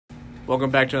Welcome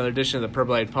back to another edition of the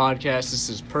Purple Light Podcast. This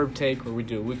is Perb Take, where we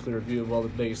do a weekly review of all the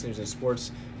biggest news in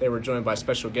sports. Today we're joined by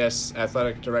special guest,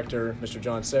 Athletic Director Mr.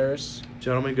 John Saris.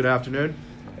 Gentlemen, good afternoon.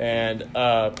 And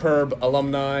Perb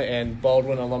alumni and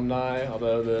Baldwin alumni,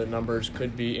 although the numbers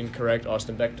could be incorrect,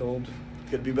 Austin Bechtold.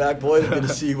 Good to be back, boys. Good to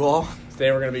see you all.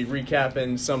 Today we're going to be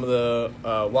recapping some of the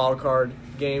wild card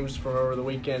games from over the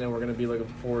weekend, and we're going to be looking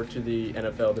forward to the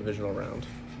NFL divisional round.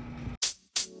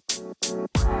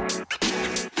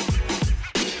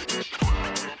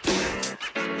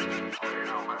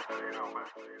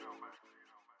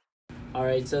 All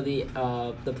right, so the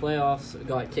playoffs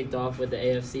got kicked off with the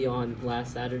AFC on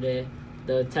last Saturday.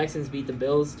 The Texans beat the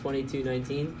Bills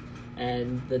 22-19,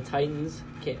 and the Titans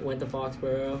went to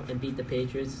Foxborough and beat the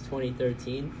Patriots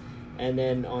 2013. And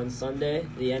then on Sunday,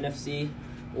 the NFC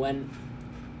went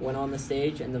on the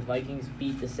stage, and the Vikings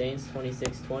beat the Saints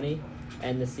 26-20,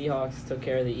 and the Seahawks took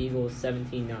care of the Eagles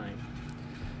 17-9.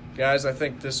 Guys, I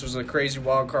think this was a crazy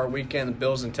wild card weekend. The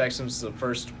Bills and Texans, the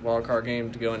first wild card game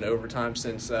to go into overtime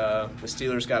since the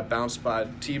Steelers got bounced by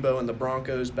Tebow and the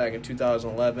Broncos back in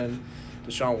 2011.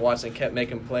 Deshaun Watson kept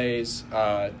making plays.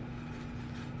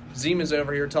 Zeman's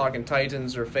over here talking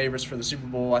Titans are favorites for the Super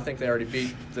Bowl. I think they already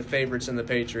beat the favorites in the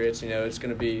Patriots. You know, it's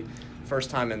going to be the first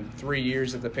time in 3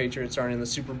 years that the Patriots aren't in the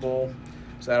Super Bowl,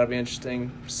 so that'll be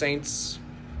interesting. Saints,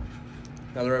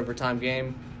 another overtime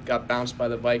game, got bounced by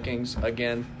the Vikings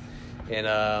again in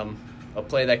a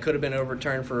play that could have been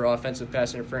overturned for offensive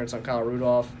pass interference on Kyle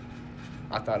Rudolph.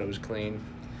 I thought it was clean.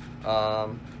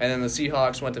 And then the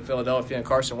Seahawks went to Philadelphia, and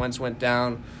Carson Wentz went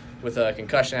down with a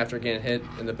concussion after getting hit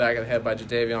in the back of the head by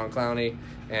Jadeveon Clowney,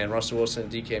 and Russell Wilson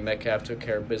and DK Metcalf took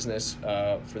care of business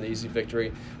for the easy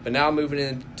victory. But now moving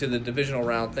into the divisional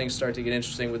round, things start to get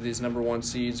interesting with these number one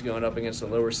seeds going up against the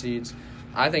lower seeds.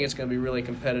 I think it's going to be really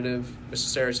competitive. Mr.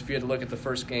 Saris, if you had to look at the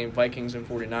first game, Vikings and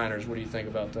 49ers, what do you think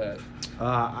about that?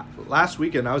 Last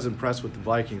weekend, I was impressed with the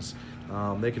Vikings.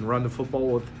 They can run the football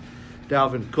with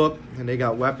Dalvin Cook, and they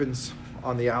got weapons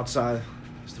on the outside.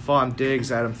 Stephon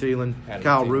Diggs, Adam Thielen,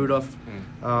 Kyle Rudolph.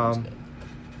 And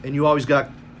you always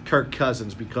got Kirk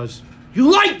Cousins because you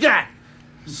like that!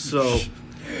 So,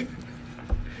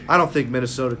 I don't think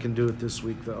Minnesota can do it this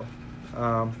week, though.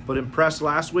 But impressed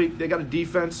last week. They got a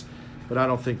defense, but I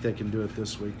don't think they can do it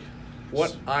this week.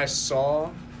 What I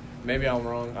saw, maybe I'm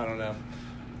wrong, I don't know.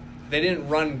 They didn't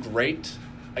run great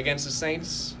against the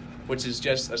Saints, which is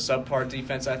just a subpar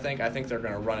defense, I think. I think they're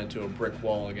going to run into a brick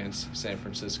wall against San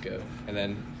Francisco and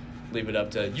then leave it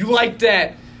up to, you like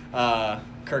that,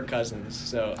 Kirk Cousins.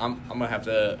 So I'm going to have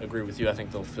to agree with you. I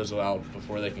think they'll fizzle out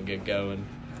before they can get going.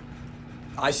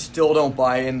 I still don't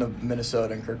buy into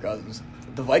Minnesota and Kirk Cousins.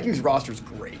 The Vikings roster is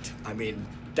great. I mean,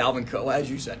 Dalvin Cook,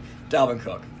 as you said, Dalvin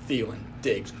Cook, Thielen,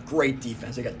 Diggs, great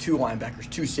defense. They got 2 linebackers,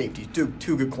 2 safeties,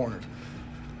 two good corners.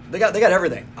 They got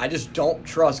everything. I just don't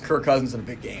trust Kirk Cousins in a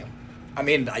big game. I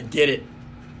mean, I get it.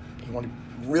 He won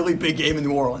a really big game in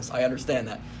New Orleans. I understand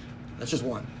that. That's just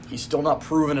one. He's still not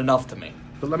proven enough to me.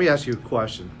 But let me ask you a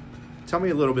question. Tell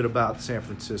me a little bit about San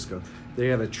Francisco. They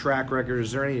have a track record.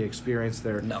 Is there any experience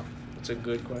there? No. That's a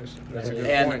good question. That's a good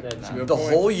and point. That's a good the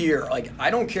point. whole year, I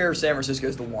don't care if San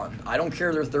Francisco's the one. I don't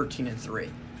care they're 13-3.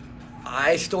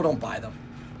 I still don't buy them.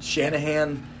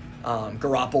 Shanahan,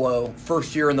 Garoppolo,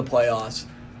 first year in the playoffs,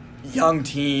 young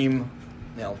team,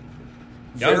 young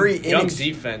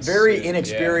defense, very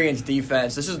inexperienced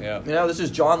defense. This is yeah. This is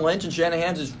John Lynch and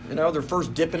Shanahan's their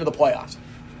first dip into the playoffs.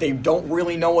 They don't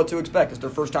really know what to expect. It's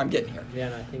their first time getting here. Yeah,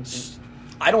 and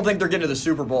I don't think they're getting to the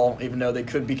Super Bowl, even though they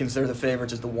could be considered the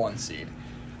favorites as the 1 seed.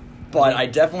 But I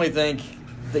definitely think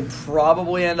they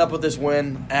probably end up with this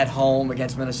win at home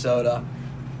against Minnesota.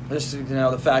 Just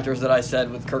the factors that I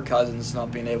said with Kirk Cousins not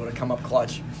being able to come up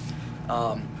clutch.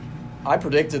 I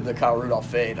predicted the Kyle Rudolph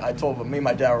fade. I told me and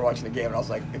my dad were watching the game, and I was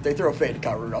like, if they throw a fade to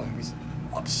Kyle Rudolph, I'm going to be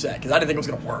upset because I didn't think it was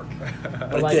going to work.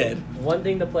 But it did. One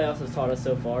thing the playoffs has taught us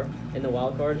so far in the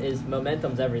wild card is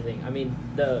momentum's everything. I mean,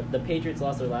 the Patriots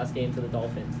lost their last game to the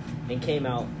Dolphins and came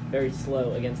out very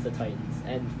slow against the Titans.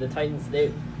 And the Titans,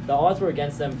 the odds were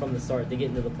against them from the start to get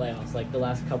into the playoffs, like the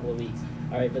last couple of weeks.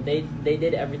 All right, but they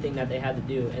did everything that they had to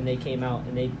do, and they came out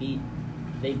and they beat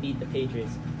the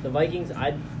Patriots. The Vikings,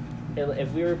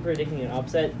 if we were predicting an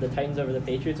upset, the Titans over the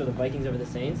Patriots or the Vikings over the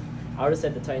Saints, I would have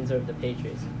said the Titans over the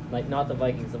Patriots, not the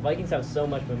Vikings. The Vikings have so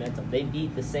much momentum. They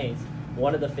beat the Saints,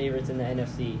 one of the favorites in the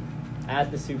NFC, at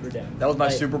the Superdome. That was my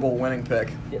Super Bowl winning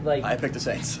pick. I picked the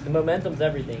Saints. The momentum's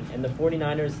everything, and the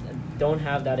 49ers don't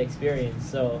have that experience.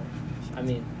 So, I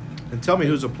mean... And tell me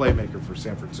who's a playmaker for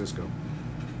San Francisco.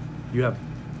 You have...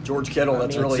 George Kittle,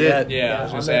 that's really it. Yeah, I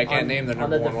was going to say, I can't name the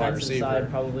number one wide receiver. On the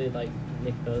defensive side, probably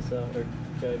Nick Bosa or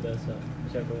Joey Bosa,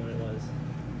 whichever one it was.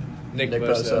 Nick Nick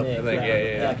Bosa. Bosa. I think,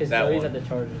 yeah. Because That Joey's one. at the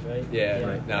Chargers, right? Yeah,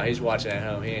 Right. no, he's watching at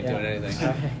home. He ain't Yeah. doing anything.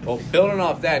 Okay. Well, building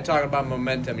off that, talking about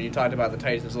momentum, you talked about the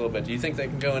Titans a little bit. Do you think they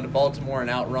can go into Baltimore and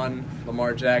outrun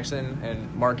Lamar Jackson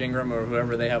and Mark Ingram or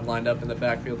whoever they have lined up in the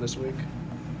backfield this week?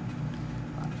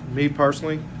 Me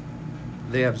personally,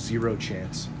 they have zero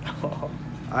chance.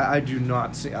 I do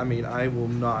not see. I mean, I will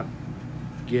not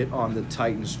get on the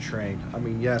Titans train. I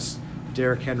mean, yes,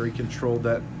 Derrick Henry controlled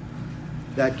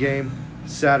that game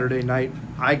Saturday night.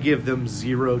 I give them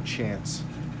zero chance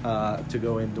to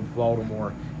go into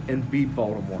Baltimore and beat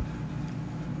Baltimore.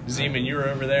 Zeman, you were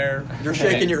over there. You're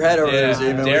shaking your head over there,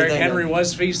 Zeman. What do you Derrick think? Henry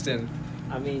was feasting.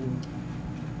 I mean,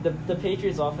 the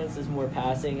Patriots' offense is more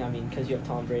passing. I mean, because you have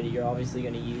Tom Brady, you're obviously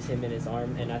going to use him in his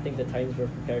arm, and I think the Titans were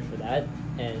prepared for that.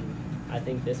 And I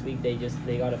think this week they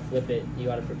got to flip it. You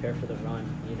got to prepare for the run.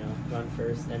 Run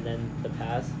first and then the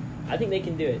pass. I think they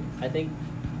can do it. I think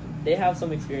they have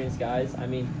some experienced guys. I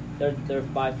mean, they're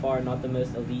by far not the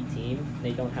most elite team.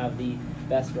 They don't have the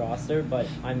best roster, but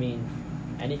I mean,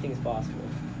 anything's possible.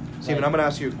 Steven, I'm going to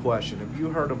ask you a question. Have you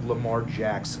heard of Lamar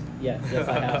Jackson? Yes,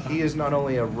 I have. He is not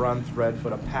only a run threat,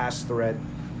 but a pass threat.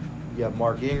 You have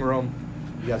Mark Ingram.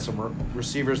 You got some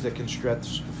receivers that can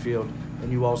stretch the field,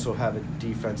 and you also have a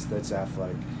defense that's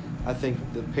athletic. I think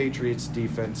the Patriots'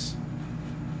 defense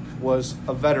was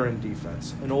a veteran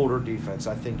defense, an older defense.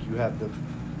 I think you have the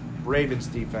Ravens'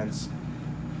 defense,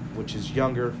 which is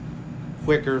younger,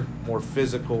 quicker, more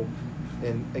physical.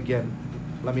 And again,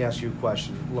 let me ask you a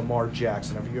question. Lamar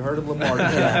Jackson. Have you heard of Lamar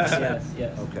Jackson?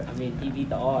 Yes. Okay. I mean, he beat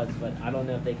the odds, but I don't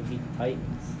know if they can beat the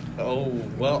Titans. Oh,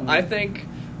 well, I think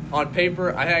on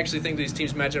paper, I actually think these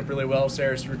teams match up really well.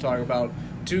 Sarah, you were talking about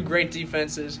two great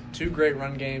defenses, two great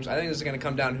run games. I think this is going to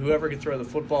come down to whoever can throw the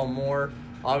football more.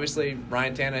 Obviously,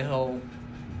 Ryan Tannehill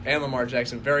and Lamar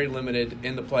Jackson very limited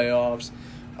in the playoffs.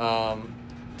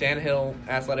 Tannehill,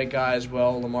 athletic guy as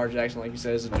well. Lamar Jackson, like you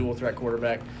said, is a dual-threat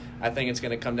quarterback. I think it's going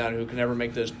to come down to who can ever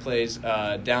make those plays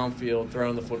downfield,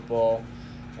 throwing the football.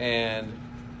 And,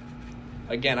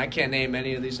 again, I can't name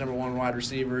any of these number one wide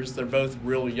receivers. They're both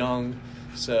real young,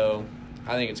 so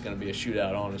I think it's going to be a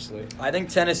shootout, honestly. I think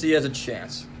Tennessee has a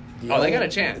chance. They got a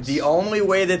chance. The only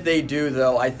way that they do,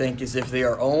 though, I think, is if they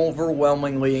are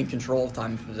overwhelmingly in control of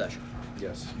time of possession.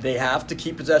 Yes. They have to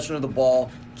keep possession of the ball,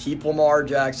 keep Lamar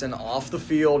Jackson off the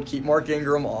field, keep Mark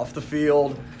Ingram off the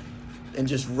field, and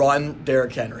just run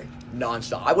Derrick Henry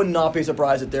nonstop. I would not be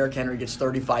surprised if Derrick Henry gets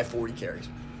 35, 40 carries.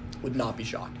 Would not be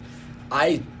shocked.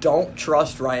 I don't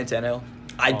trust Ryan Tannehill.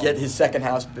 I get his second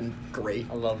half's been great.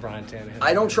 I love Ryan Tannehill.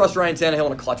 I don't trust Ryan Tannehill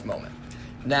in a clutch moment.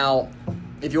 Now,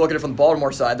 if you look at it from the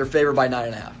Baltimore side, they're favored by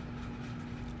 9.5.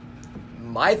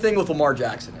 My thing with Lamar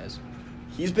Jackson is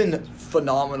he's been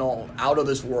phenomenal, out of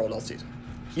this world all season.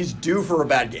 He's due for a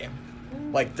bad game.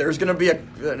 Like there's gonna be a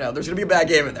bad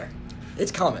game in there.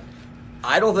 It's coming.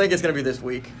 I don't think it's gonna be this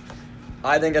week.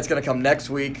 I think that's gonna come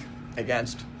next week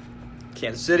against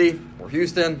Kansas City or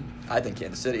Houston. I think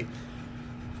Kansas City.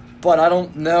 But I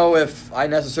don't know if I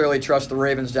necessarily trust the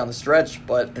Ravens down the stretch,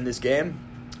 but in this game,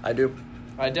 I do.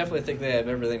 I definitely think they have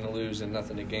everything to lose and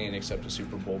nothing to gain except a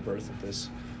Super Bowl berth at this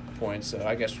point. So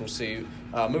I guess we'll see.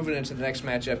 Moving into the next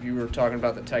matchup, you were talking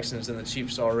about the Texans and the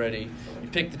Chiefs already. You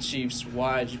picked the Chiefs.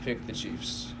 Why did you pick the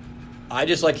Chiefs? I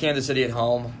just like Kansas City at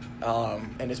home,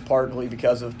 and it's partly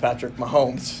because of Patrick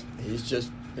Mahomes. He's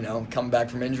just, coming back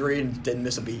from injury and didn't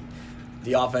miss a beat.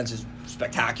 The offense is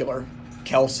spectacular.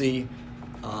 Kelsey,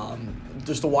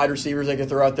 just the wide receivers they could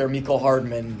throw out there, Mecole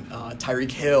Hardman,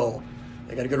 Tyreek Hill.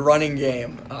 They got a good running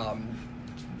game.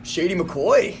 Shady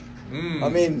McCoy. I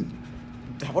mean,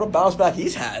 what a bounce back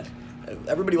he's had.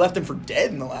 Everybody left him for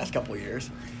dead in the last couple of years.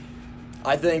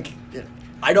 I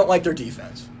don't like their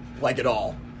defense, like at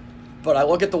all. But I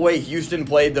look at the way Houston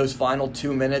played those final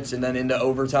 2 minutes and then into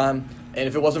overtime, and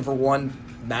if it wasn't for one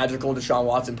magical Deshaun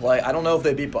Watson play, I don't know if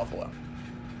they beat Buffalo.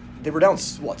 They were down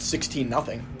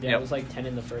 16-0. Yeah, it was like 10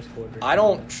 in the first quarter. I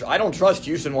don't trust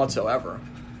Houston whatsoever.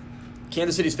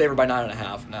 Kansas City's favored by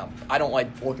 9.5. Now, I don't like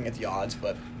looking at the odds,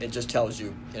 but it just tells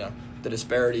you, the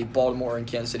disparity. Baltimore and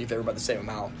Kansas City favored by the same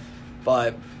amount.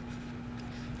 But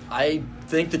I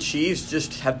think the Chiefs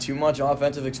just have too much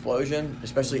offensive explosion,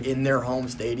 especially in their home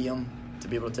stadium, to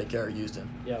be able to take care of Houston.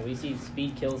 Yeah, we see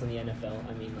speed kills in the NFL.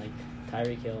 I mean, like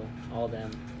Tyreek Hill, all them,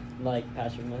 like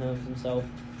Patrick Mahomes himself.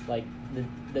 Like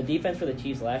the defense for the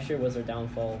Chiefs last year was their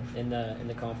downfall in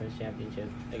the conference championship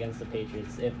against the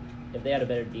Patriots. If they had a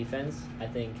better defense, I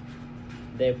think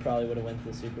they probably would have went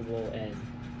to the Super Bowl and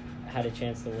had a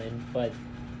chance to win. But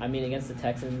I mean, against the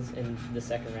Texans in the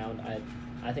second round,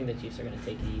 I think the Chiefs are going to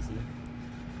take it easy.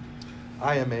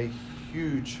 I am a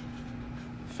huge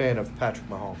fan of Patrick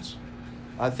Mahomes.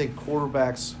 I think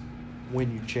quarterbacks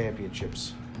win you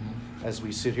championships. As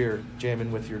we sit here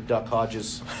jamming with your Duck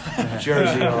Hodges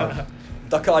jersey on.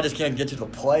 Duck Hodges can't get you to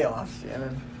the playoffs,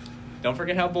 man. Don't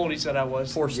forget how bold he said I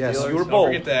was. Poor Steelers. Yes, you were Don't bold.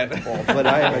 forget that. But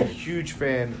I am a huge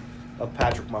fan of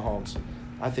Patrick Mahomes.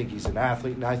 I think he's an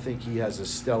athlete, and I think he has a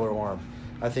stellar arm.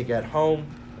 I think at home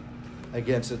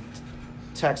against a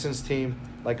Texans team,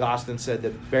 like Austin said,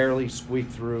 that barely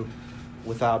squeaked through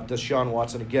without Deshaun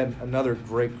Watson. Again, another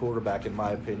great quarterback in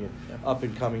my opinion.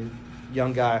 Up-and-coming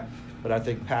young guy. But I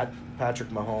think Patrick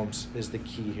Mahomes is the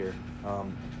key here.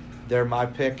 They're my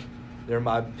pick. They're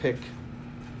my pick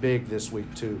big this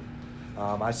week, too.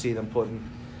 I see them putting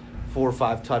 4 or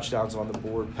 5 touchdowns on the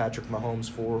board. Patrick Mahomes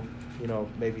 4,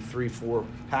 maybe 3, 4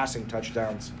 passing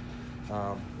touchdowns.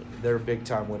 They're a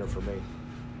big-time winner for me.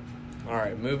 All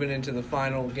right, moving into the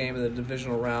final game of the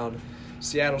divisional round.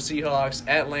 Seattle Seahawks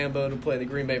at Lambeau to play the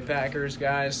Green Bay Packers,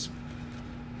 guys.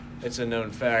 It's a known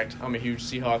fact. I'm a huge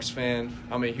Seahawks fan.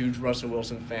 I'm a huge Russell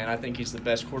Wilson fan. I think he's the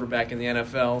best quarterback in the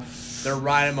NFL. They're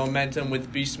riding momentum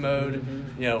with beast mode,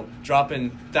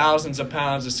 dropping thousands of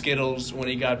pounds of Skittles when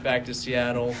he got back to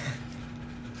Seattle.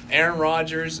 Aaron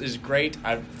Rodgers is great.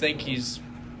 I think he's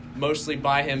mostly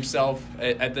by himself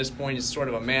at this point. He's sort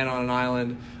of a man on an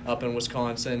island up in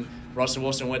Wisconsin. Russell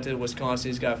Wilson went to Wisconsin.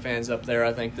 He's got fans up there.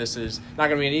 I think this is not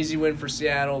going to be an easy win for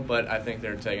Seattle, but I think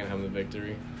they're taking home the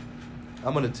victory.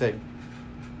 I'm going to take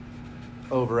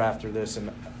over after this.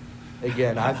 And,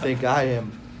 again, I think I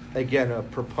am, a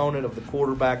proponent of the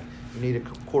quarterback. You need a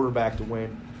quarterback to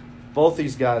win. Both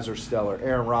these guys are stellar.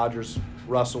 Aaron Rodgers,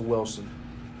 Russell Wilson.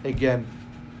 Again,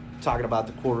 talking about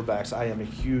the quarterbacks, I am a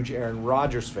huge Aaron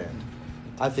Rodgers fan.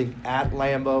 I think at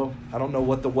Lambeau, I don't know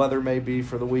what the weather may be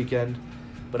for the weekend,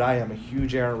 but I am a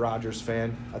huge Aaron Rodgers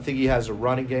fan. I think he has a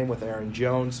running game with Aaron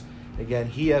Jones. Again,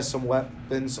 he has some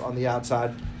weapons on the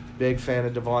outside. Big fan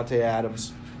of Devontae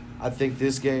Adams. I think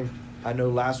this game, I know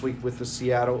last week with the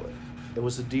Seattle, it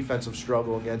was a defensive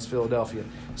struggle against Philadelphia,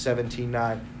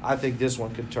 17-9. I think this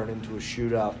one could turn into a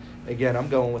shootout. Again, I'm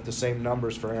going with the same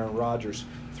numbers for Aaron Rodgers.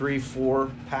 3, 4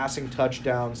 passing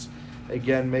touchdowns.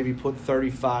 Again, maybe put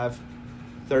 35,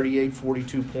 38,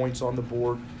 42 points on the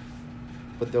board.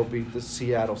 But they'll beat the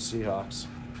Seattle Seahawks.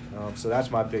 So that's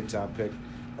my big-time pick.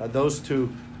 Those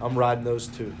two, I'm riding those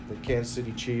two, the Kansas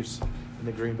City Chiefs and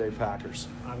the Green Bay Packers.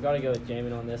 I've got to go with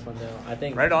Jamin on this one, though. I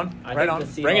think right on. The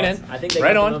Seahawks, Bring it in. I think they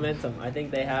right got on. the momentum. I think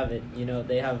they have it.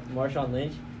 They have Marshawn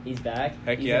Lynch. He's back.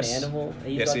 Heck He's yes. an animal.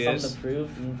 He's Yes, got he something is. to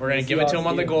prove. We're going to give it to him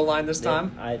on the goal line this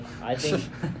time. I think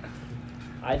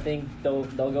I think they'll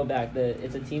go back.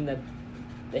 It's a team that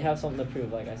they have something to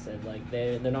prove. Like I said,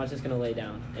 they're not just going to lay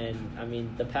down. And I mean,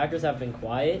 the Packers have been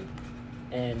quiet,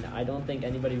 and I don't think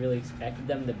anybody really expected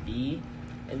them to be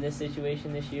in this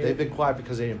situation this year. They've been quiet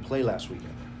because they didn't play last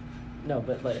weekend. No,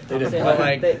 but They I'm didn't saying,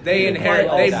 play.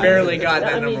 They barely got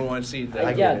that I mean, number 1 seed. Though.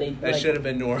 That should have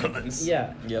been New Orleans.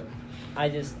 Yeah. Yep. I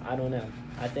don't know.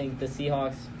 I think the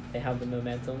Seahawks, they have the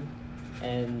momentum,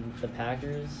 and the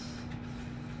Packers,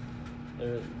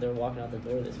 they're walking out the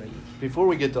door this week. Before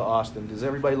we get to Austin, does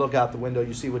everybody look out the window?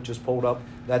 You see what just pulled up?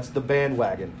 That's the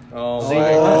bandwagon. Oh,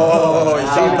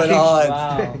 he's jumping on.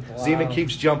 Wow. Zeman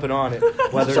keeps jumping on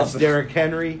it. Whether it's Derrick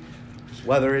Henry,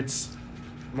 whether it's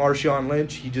Marshawn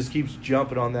Lynch, he just keeps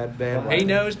jumping on that bandwagon. He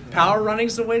knows power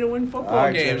running's the way to win football All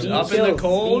right, games. Speed Up in the kills.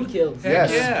 cold. Speed kills. Heck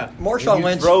Yes. yeah. Marshawn You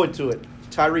Lynch. throw it to it.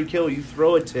 Tyreek Hill, you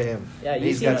throw it to him. Yeah,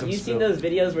 He's got some seen skill. those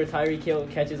videos where Tyreek Hill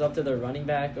catches up to the running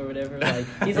back or whatever?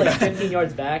 He's 15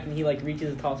 yards back, and he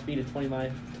reaches a top speed of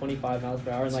 25 miles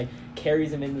per hour and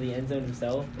carries him into the end zone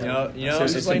himself.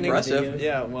 It's he's lightning. impressive.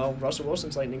 Yeah, well, Russell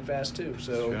Wilson's lightning fast too.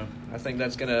 So True. I think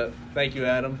that's gonna. Thank you,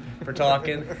 Adam, for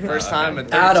talking. First time in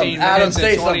 13 Adam, minutes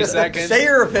say and 20 something. seconds. Say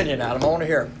your opinion, Adam. I want to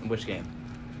hear it. Which game?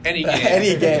 Any game.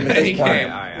 Any game at this Any point.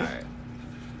 game. All right.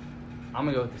 I'm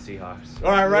gonna go with the Seahawks.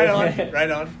 All right, right on, right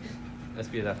on. That's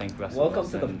because I think Russell Welcome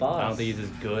Wilson, to the boss. I don't think he's as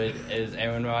good as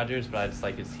Aaron Rodgers, but I just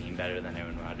like his team better than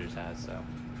Aaron Rodgers has. So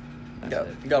that's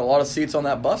it. You got a lot of seats on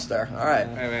that bus there. All right.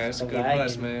 Hey man, it's a The good wagon.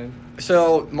 bus, man.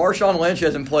 So Marshawn Lynch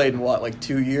hasn't played in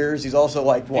 2 years. He's also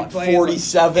He played-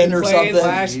 47 he or played something.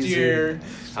 last Easy. year.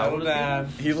 How So old is he? bad.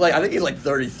 He's I think he's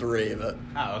 33, but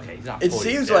Oh, okay. He's not. it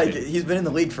seems 47. like he's been in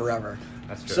the league forever.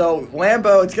 That's true. So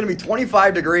Lambeau, it's going to be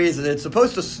 25 degrees and it's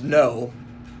supposed to snow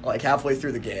halfway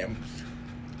through the game.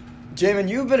 Jamin,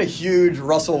 you've been a huge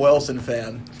Russell Wilson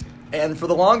fan, and for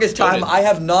the longest time, Noted. I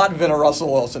have not been a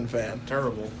Russell Wilson fan.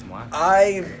 Terrible. Why?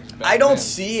 I don't man.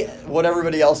 see what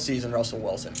everybody else sees in Russell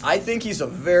Wilson. I think he's a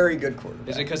very good quarterback.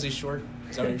 Is it because he's short?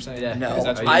 Is that what you're saying? Yeah. No. 'Cause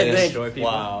that's what I it is? think- Short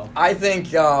people? Wow. I think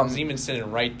Zeman's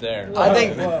sitting right there. I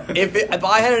think Whoa. if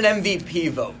I had an MVP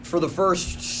vote for the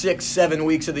first 6-7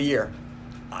 weeks of the year,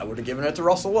 I would have given it to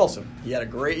Russell Wilson. He had a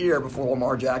great year before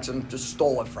Lamar Jackson just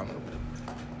stole it from him.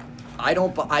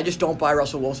 I just don't buy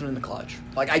Russell Wilson in the clutch.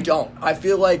 Like, I don't. I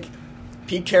feel like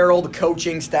Pete Carroll, the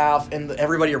coaching staff, and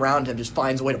everybody around him just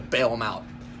finds a way to bail him out.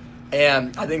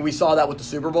 And I think we saw that with the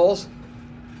Super Bowls.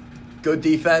 Good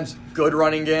defense, good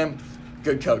running game,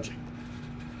 good coaching.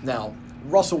 Now,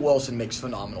 Russell Wilson makes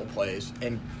phenomenal plays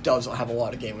and does have a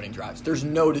lot of game-winning drives. There's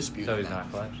no dispute So in he's that.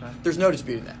 not clutch then? There's no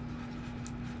disputing that.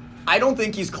 I don't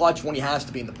think he's clutch when he has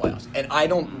to be in the playoffs. And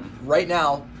right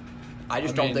now, I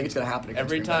don't think it's going to happen against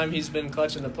Every Green Bay. time he's been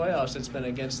clutch in the playoffs, it's been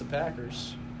against the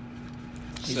Packers.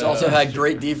 He's also had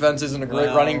great defenses and a great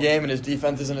Well- running game, and his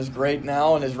defense isn't as great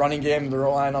now, and his running game, they're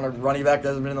relying on a running back that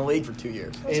hasn't been in the league for 2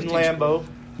 years. In Lambeau,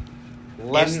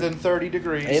 less than 30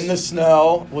 degrees. In the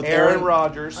snow with Aaron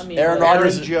Rodgers. I mean, Aaron Aaron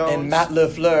Rodgers Jones. and Matt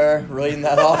LaFleur leading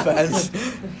that offense.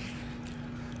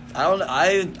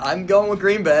 I'm going with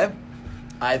Green Bay.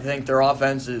 I think their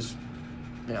offense is,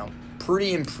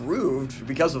 pretty improved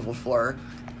because of LaFleur.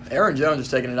 Aaron Jones is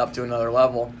taking it up to another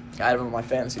level. I had him on my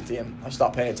fantasy team. I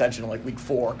stopped paying attention in week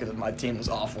 4 because my team was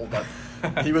awful, but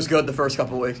he was good the first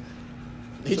couple of weeks.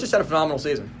 He just had a phenomenal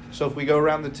season. So if we go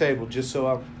around the table, just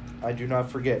so I do not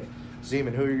forget,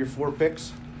 Zeman, who are your 4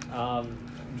 picks?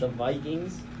 The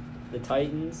Vikings, the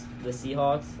Titans, the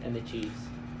Seahawks, and the Chiefs.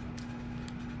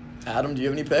 Adam, do you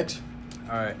have any picks?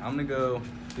 All right, I'm going to go.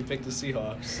 He picked the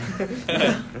Seahawks.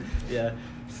 Yeah.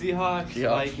 Seahawks, Seahawks.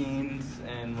 Vikings,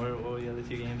 and what were the other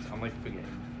 2 games? I'm forgetting.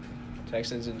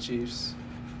 Texans and Chiefs,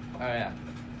 Oh, yeah.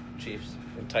 Chiefs,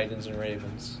 and Titans and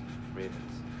Ravens.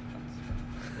 Ravens.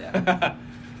 Yeah.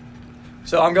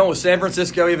 So I'm going with San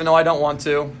Francisco, even though I don't want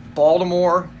to.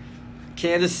 Baltimore,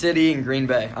 Kansas City, and Green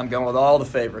Bay. I'm going with all the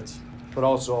favorites. But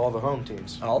also all the home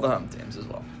teams. All the home teams as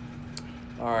well.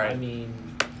 All right. I mean,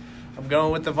 I'm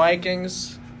going with the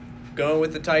Vikings, going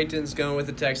with the Titans, going with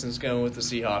the Texans, going with the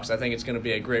Seahawks. I think it's going to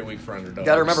be a great week for underdogs. You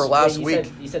got to remember last wait,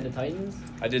 week. you said the Titans?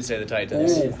 I did say the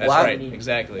Titans. Ooh, That's wow. right.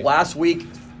 Exactly. Last week,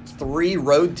 3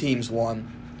 road teams won.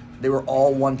 They were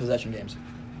all one-possession games.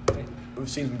 We've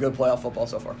seen some good playoff football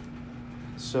so far.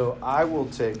 So I will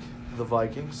take the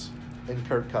Vikings and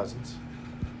Kirk Cousins.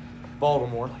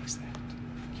 Baltimore, Likes that.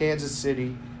 Kansas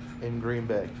City, and Green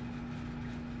Bay.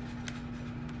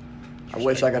 I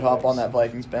wish I could hop on that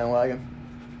Vikings bandwagon.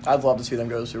 I'd love to see them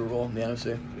go to the Super Bowl in the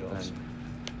NFC.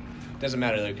 Doesn't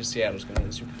matter though, because Seattle's going to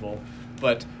the Super Bowl.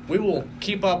 But we will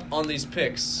keep up on these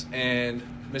picks, and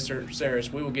Mr.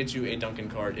 Saris, we will get you a Duncan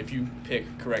card if you pick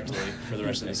correctly for the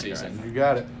rest of the season. You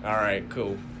got it. All right,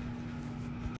 cool.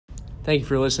 Thank you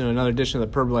for listening to another edition of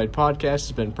the Perb Light Podcast.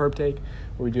 It's been Perb Take,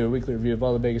 where we do a weekly review of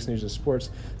all the biggest news in sports.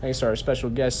 Thanks to our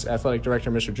special guests, Athletic Director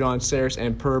Mr. John Saris,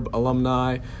 and Perb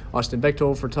alumni Austin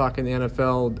Bechtold for talking the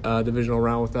NFL divisional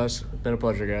round with us. It's been a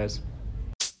pleasure, guys.